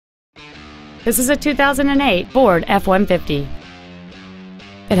This is a 2008 Ford F-150.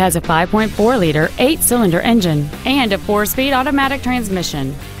 It has a 5.4-liter 8-cylinder engine and a 4-speed automatic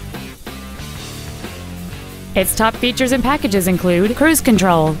transmission. Its top features and packages include cruise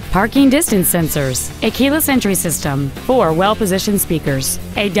control, parking distance sensors, a keyless entry system, 4 well-positioned speakers,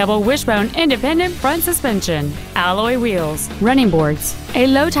 a double wishbone independent front suspension, alloy wheels, running boards, a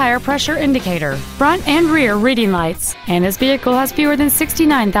low tire pressure indicator, front and rear reading lights, and this vehicle has fewer than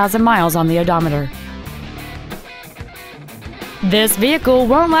 69,000 miles on the odometer. This vehicle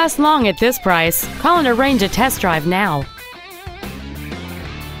won't last long at this price. Call and arrange a test drive now.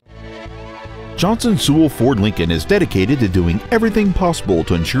 Johnson Sewell Ford Lincoln is dedicated to doing everything possible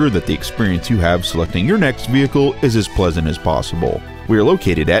to ensure that the experience you have selecting your next vehicle is as pleasant as possible. We are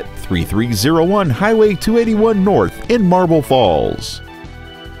located at 3301 Highway 281 North in Marble Falls.